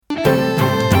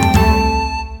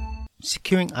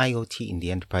Securing IoT in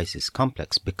the enterprise is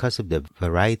complex because of the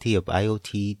variety of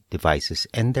IoT devices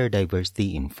and their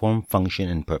diversity in form, function,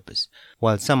 and purpose.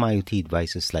 While some IoT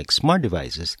devices like smart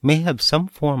devices may have some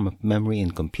form of memory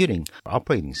and computing or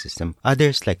operating system,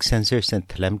 others like sensors and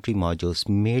telemetry modules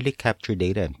merely capture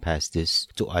data and pass this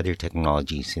to other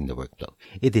technologies in the workflow.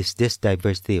 It is this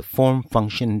diversity of form,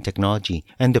 function, and technology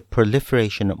and the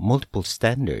proliferation of multiple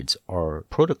standards or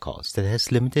protocols that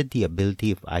has limited the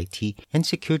ability of IT and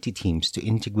security teams to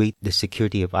integrate the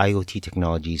security of IoT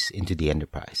technologies into the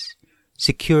enterprise.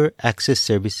 Secure Access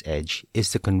Service Edge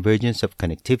is the convergence of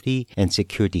connectivity and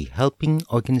security, helping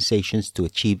organizations to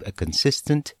achieve a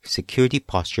consistent security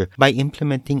posture by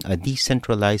implementing a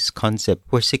decentralized concept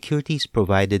where security is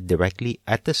provided directly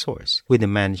at the source, with the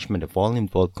management of all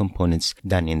involved components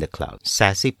done in the cloud.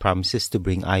 SASE promises to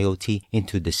bring IoT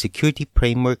into the security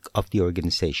framework of the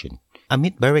organization.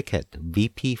 Amit Bareket,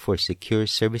 VP for Secure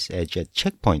Service Edge at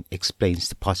Checkpoint, explains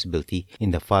the possibility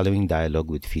in the following dialogue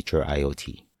with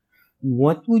FutureIOT.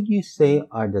 What would you say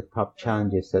are the top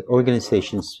challenges that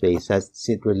organizations face as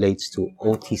it relates to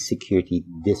OT security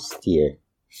this year?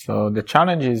 So the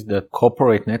challenge is that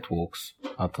corporate networks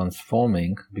are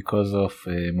transforming because of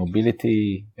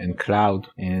mobility and cloud,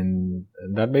 and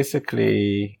that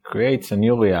basically creates a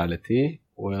new reality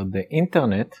where the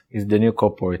internet is the new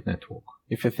corporate network.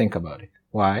 If you think about it.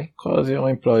 Why? Because your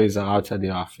employees are outside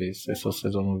the office,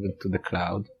 resources are moving to the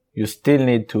cloud. You still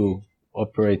need to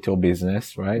operate your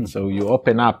business, right? So you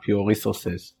open up your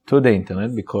resources to the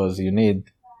internet because you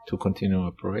need to continue to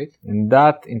operate. And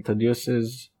that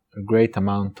introduces a great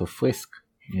amount of risk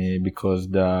because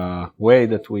the way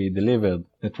that we delivered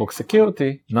network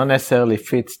security not necessarily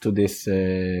fits to this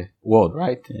world,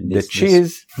 right? The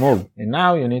cheese moved. And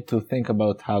now you need to think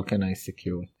about how can I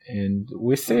secure it. And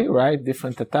we see, right,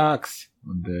 different attacks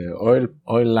on the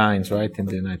oil lines, right, in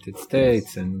the United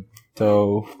States. And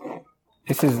so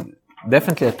this is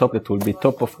definitely a topic that will be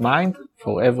top of mind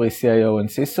for every CIO and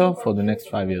CISO for the next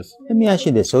 5 years. Let me ask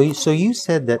you this. So you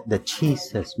said that the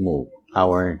cheese has moved.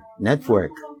 Our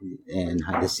network and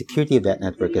the security of that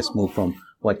network has moved from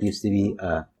what used to be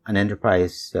an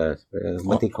enterprise,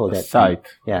 what they call that? Site.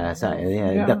 Yeah, site.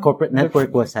 Yeah. The corporate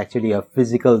network was actually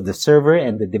the server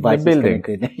and the devices. The building.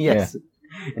 Connected. Yes.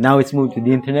 Yeah. And now it's moved to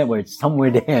the internet where it's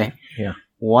somewhere there. Yeah.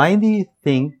 Why do you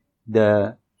think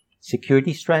the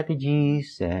security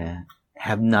strategies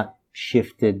have not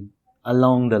shifted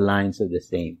along the lines of the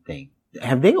same thing?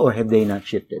 Have they or have they not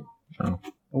shifted? No.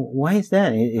 Why is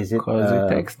that? Is it because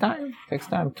it takes time? It takes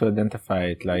time to identify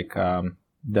it. Like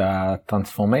the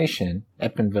transformation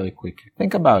happened very quickly.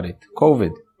 Think about it.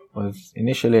 COVID was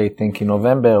initially, I think, in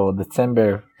November or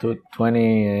December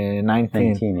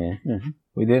 2019. Yeah. Mm-hmm.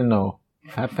 We didn't know.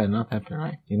 Happen, not happen,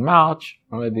 right? In March,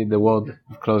 already the world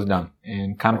closed down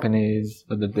and companies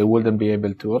that they wouldn't be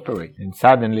able to operate. And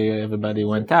suddenly everybody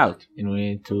went out and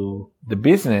went to the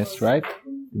business, right?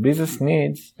 The business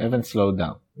needs haven't slowed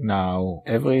down. Now,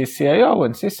 every CIO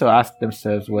and CISO ask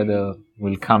themselves whether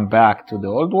we'll come back to the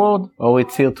old world or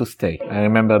it's here to stay. I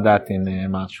remember that in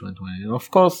March 2020. And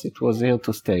of course, it was here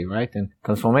to stay, right? And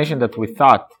transformation that we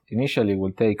thought initially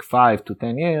would take 5 to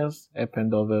 10 years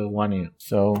happened over 1 year.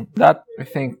 So that, I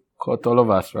think, caught all of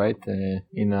us, right,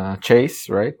 in a chase,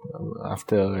 right,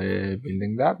 after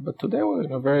building that. But today we're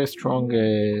in a very strong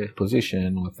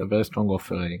position with a very strong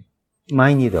offering.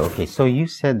 Mind you though, okay, so you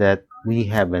said that we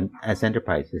haven't, as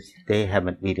enterprises, they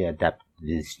haven't really adapted to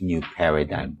this new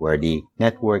paradigm where the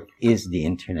network is the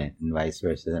internet and vice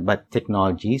versa. But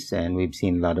technologies, and we've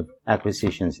seen a lot of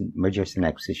acquisitions, mergers and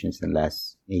acquisitions in the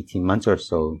last 18 months or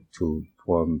so to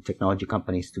form technology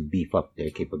companies to beef up their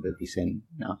capabilities, and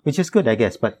which is good, I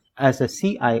guess. But as a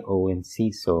CIO and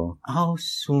CISO, how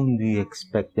soon do you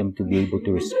expect them to be able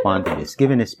to respond to this?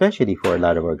 Given especially for a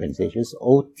lot of organizations,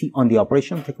 OT on the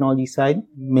operational technology side,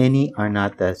 many are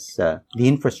not as the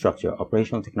infrastructure,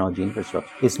 operational technology infrastructure,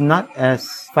 is not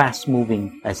as fast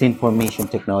moving as information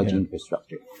technology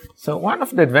infrastructure. So one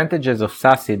of the advantages of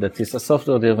SASE that is a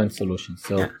software-driven solution.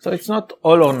 So it's not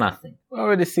all or nothing. We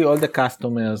already see all the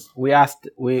customers. We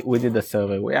did a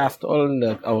survey. We asked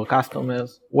all our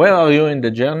customers, where are you in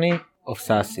the journey of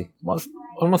SASE?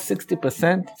 Almost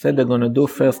 60% said they're going to do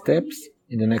first steps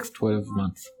in the next 12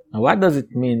 months. Now, what does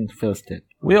it mean, first step?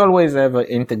 We always have an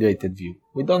integrated view.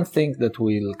 We don't think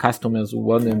that customers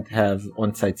wouldn't have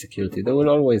on-site security. They will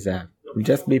always have. Will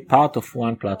just be part of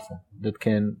one platform that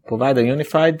can provide a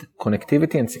unified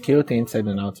connectivity and security inside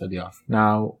and outside the office.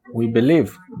 Now, we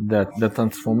believe that the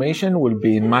transformation will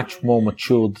be in much more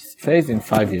matured phase in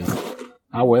 5 years.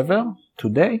 However,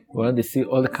 today, we already see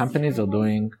all the companies are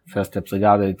doing first steps,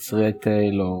 regardless it's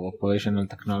retail or operational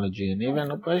technology. And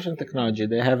even operational technology,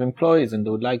 they have employees and they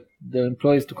would like their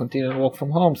employees to continue to work from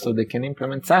home so they can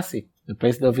implement SASE,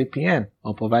 replace their VPN,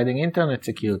 or providing internet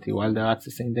security while they're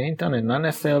accessing the internet, not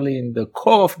necessarily in the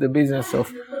core of the business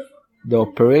of the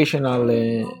operational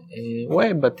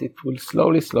way, but it will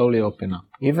slowly open up.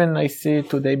 Even I see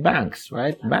today banks,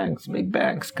 right? Big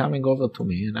banks coming over to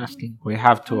me and asking, we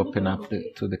have to open up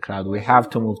to the cloud. We have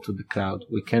to move to the cloud.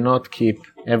 We cannot keep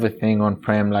everything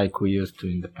on-prem like we used to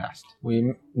in the past.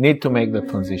 We need to make the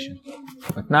transition.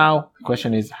 But now the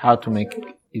question is how to make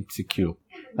it secure.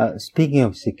 Speaking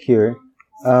of secure,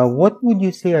 what would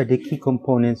you say are the key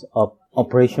components of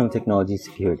operational technology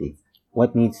security?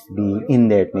 What needs to be in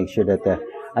there to make sure that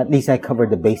at least I covered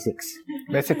the basics?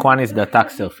 Basic one is the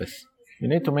attack surface. You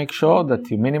need to make sure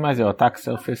that you minimize your attack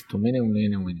surface to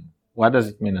minimum. What does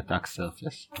it mean, attack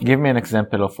surface? Give me an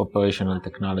example of operational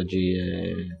technology.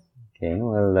 Okay,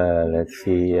 well, let's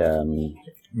see.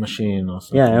 Machine or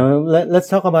something. Yeah, let's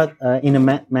talk about in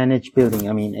a managed building.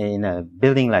 I mean, in a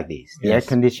building like this, the air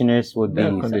conditioners would be...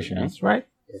 Air conditioners, right?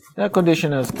 The air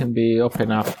conditioners can be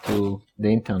open up to the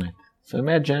internet. So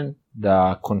imagine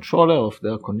the controller of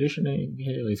the air conditioning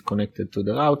here is connected to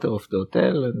the router of the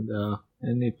hotel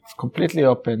and it's completely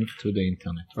open to the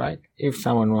internet, right? If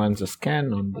someone runs a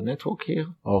scan on the network here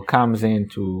or comes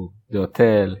into the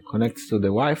hotel, connects to the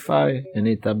Wi-Fi and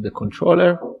hit up the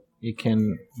controller, he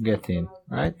can get in,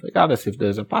 right? Regardless if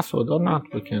there's a password or not,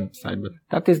 we can decide. But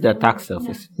that is the attack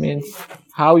surface. It means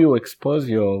how you expose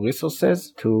your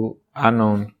resources to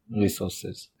unknown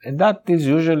resources. And that is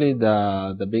usually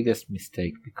the biggest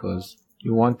mistake because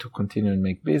you want to continue and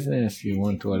make business. You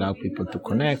want to allow people to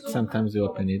connect. Sometimes you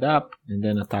open it up and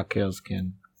then attackers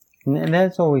can. And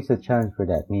that's always a challenge for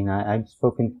that. I mean, I've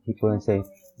spoken to people and say,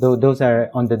 though those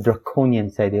are on the draconian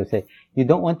side, they'll say, you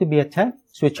don't want to be attacked?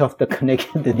 Switch off the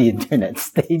connection to the internet.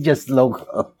 Stay just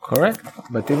local. Correct.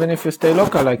 But even if you stay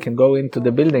local, I can go into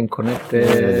the building, connect to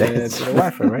the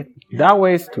Wi-Fi, right? There are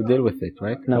ways to deal with it,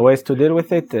 right? There are ways to deal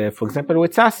with it. For example,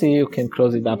 with SASE, you can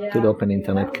close it up to the open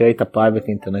internet, create a private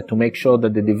internet to make sure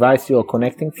that the device you are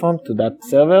connecting from to that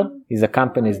server is a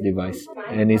company's device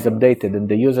and is updated and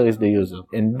the user is the user.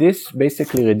 And this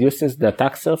basically reduces the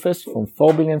attack surface from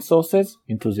 4 billion sources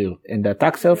into 0. And the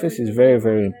attack surface is very,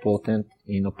 very important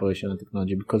in operational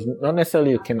technology because not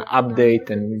necessarily you can update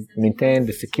and maintain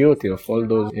the security of all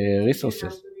those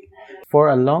resources. For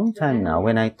a long time now,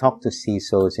 when I talk to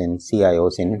CISOs and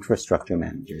CIOs and infrastructure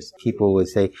managers, people would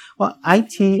say, well,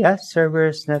 IT, yes,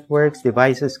 servers, networks,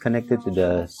 devices connected to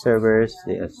the servers,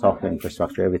 the software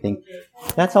infrastructure, everything.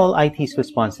 That's all IT's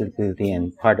responsibility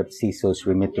and part of CISO's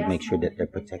remit to make sure that they're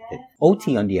protected.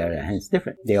 OT, on the other hand, is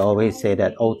different. They always say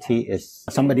that OT is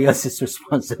somebody else's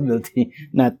responsibility,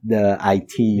 not the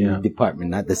IT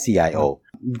department, not the CIO.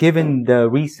 Given the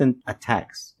recent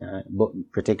attacks,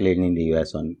 particularly in the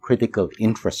US, on critical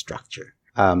infrastructure,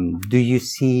 do you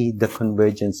see the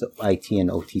convergence of IT and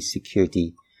OT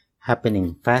security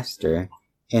happening faster,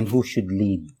 and who should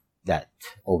lead that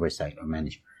oversight or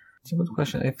management? It's a good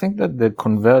question. I think that the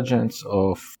convergence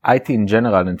of IT in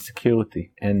general and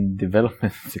security and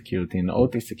development security and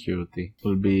OT security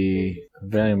will be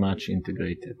very much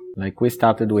integrated. Like we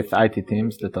started with IT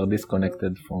teams that are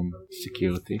disconnected from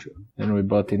security. Then we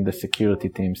brought in the security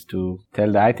teams to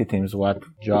tell the IT teams what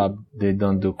job they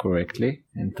don't do correctly.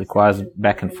 And it requires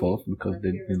back and forth because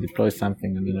they deploy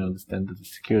something and they don't understand that the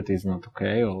security is not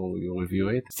okay or you review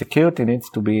it. Security needs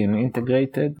to be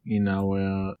integrated in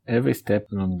our every step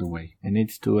along the way. It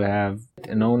needs to have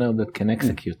an owner that can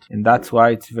execute. And that's why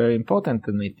it's very important.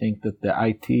 And I think that the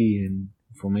IT and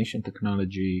information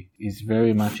technology is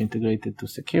very much integrated to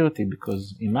security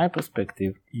because in my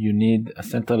perspective, you need a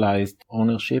centralized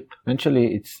ownership.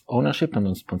 Eventually, it's ownership and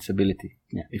responsibility,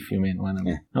 if you mean what I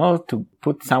mean. In order to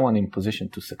put someone in position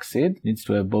to succeed, needs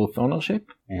to have both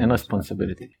ownership and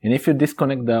responsibility. And if you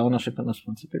disconnect the ownership and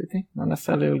responsibility, not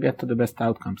necessarily you'll get to the best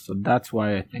outcome. So that's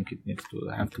why I think it needs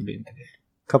to have to be integrated.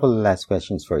 Couple of last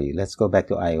questions for you. Let's go back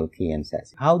to IoT and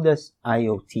SASE. How does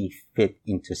IoT fit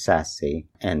into SASE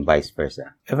and vice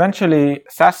versa? Eventually,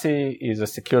 SASE is a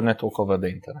secure network over the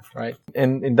internet, right?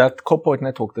 And in that corporate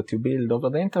network that you build over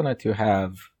the internet, you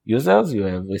have users, you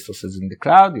have resources in the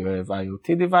cloud, you have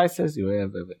IoT devices, you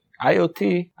have everything.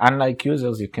 IoT, unlike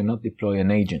users, you cannot deploy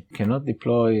an agent. You cannot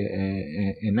deploy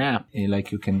an app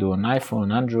like you can do on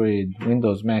iPhone, Android,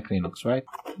 Windows, Mac, Linux, right?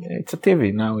 It's a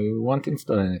TV. Now you won't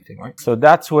install anything, right? So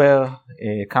that's where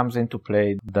it comes into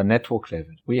play the network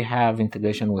level. We have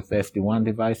integration with the SD-WAN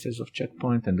devices of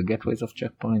Checkpoint and the gateways of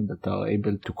Checkpoint that are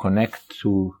able to connect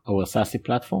to our SASE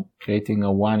platform, creating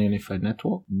a one unified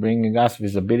network, bringing us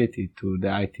visibility to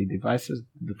the IT devices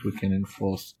that we can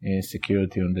enforce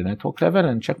security on the network level.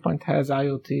 And Checkpoint has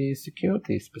IoT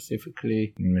security,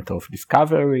 specifically in matter of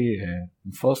discovery,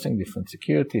 enforcing different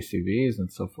security, CVEs,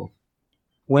 and so forth.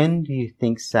 When do you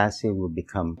think SASE will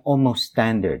become almost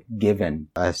standard, given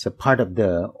as a part of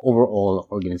the overall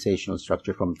organizational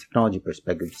structure from a technology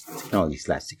perspective,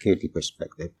 technology/security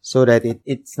perspective, so that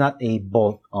it's not a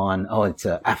bolt on, it's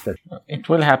after? It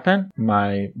will happen.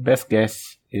 My best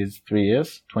guess is 3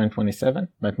 years, 2027,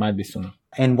 but it might be sooner.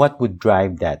 And what would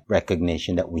drive that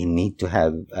recognition that we need to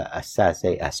have a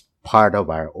SASE as part of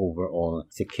our overall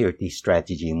security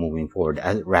strategy moving forward,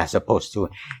 as opposed to,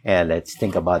 let's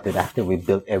think about it after we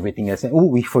built everything else and,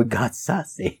 we forgot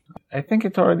SASE? I think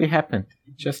it already happened.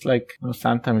 Just like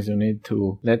sometimes you need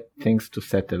to let things to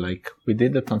settle. Like we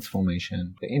did the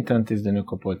transformation. The internet is the new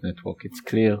corporate network. It's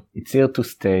clear. It's here to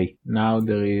stay. Now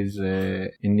there is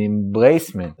an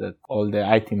embracement that all the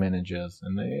IT managers,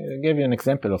 and I gave you an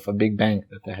example of a big bank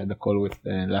that I had a call with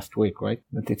last week, right?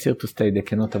 But it's here to stay. They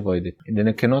cannot avoid it. And then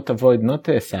they cannot avoid not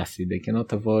a SASE. They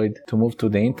cannot avoid to move to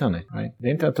the internet, right? The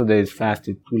internet today is fast.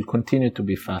 It will continue to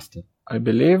be faster. I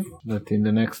believe that in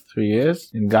the next 3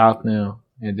 years, in Gartner,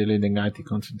 the leading IT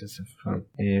consultancy firm,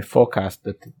 forecast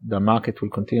that the market will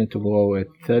continue to grow at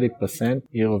 30%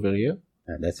 year over year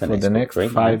for the next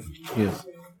 5 years.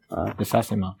 The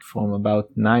SASE market from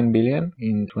about 9 billion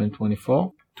in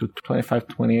 2024 to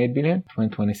 25-28 billion in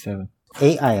 2027.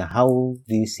 AI, how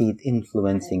do you see it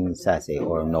influencing SASE,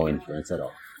 or no influence at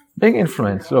all? Big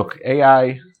influence. Look,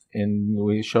 AI, and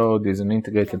we showed, is an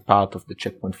integrated part of the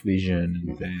Checkpoint vision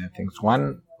and things.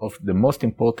 One of the most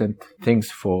important things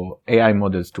for AI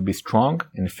models to be strong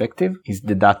and effective is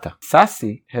the data.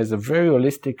 SASE has a very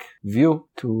holistic view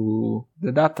to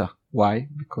the data. Why?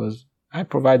 Because I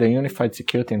provide a unified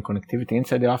security and connectivity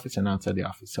inside the office and outside the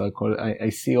office. So I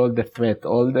see all the threat,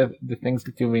 all the things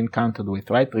that you've encountered with,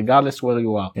 right? Regardless where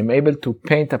you are. I'm able to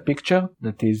paint a picture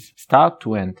that is start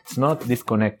to end. It's not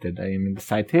disconnected. I am in the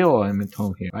site here or I'm at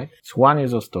home here, right? It's one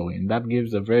user story, and that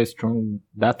gives a very strong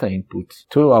data input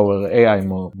to our AI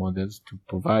models to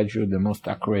provide you the most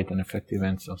accurate and effective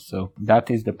answer. So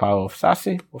that is the power of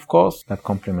SASE, of course, that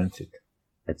complements it.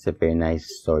 That's a very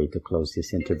nice story to close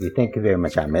this interview. Thank you very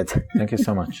much, Amit. Thank you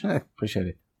so much. Appreciate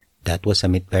it. That was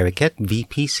Amit Bareket,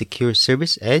 VP Secure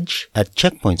Service Edge at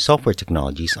Checkpoint Software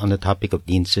Technologies, on the topic of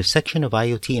the intersection of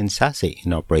IoT and SASE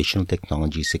in operational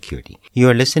technology security. You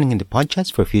are listening in the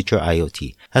PodChats for Future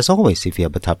IoT. As always, if you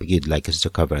have a topic you'd like us to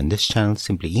cover on this channel,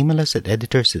 simply email us at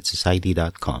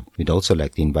editors@society.com. We'd also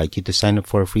like to invite you to sign up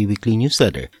for a free weekly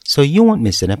newsletter so you won't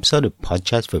miss an episode of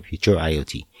PodChats for Future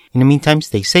IoT. In the meantime,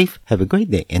 stay safe, have a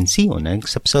great day, and see you on the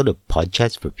next episode of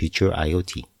PodChats for Future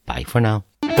IoT. Bye for now.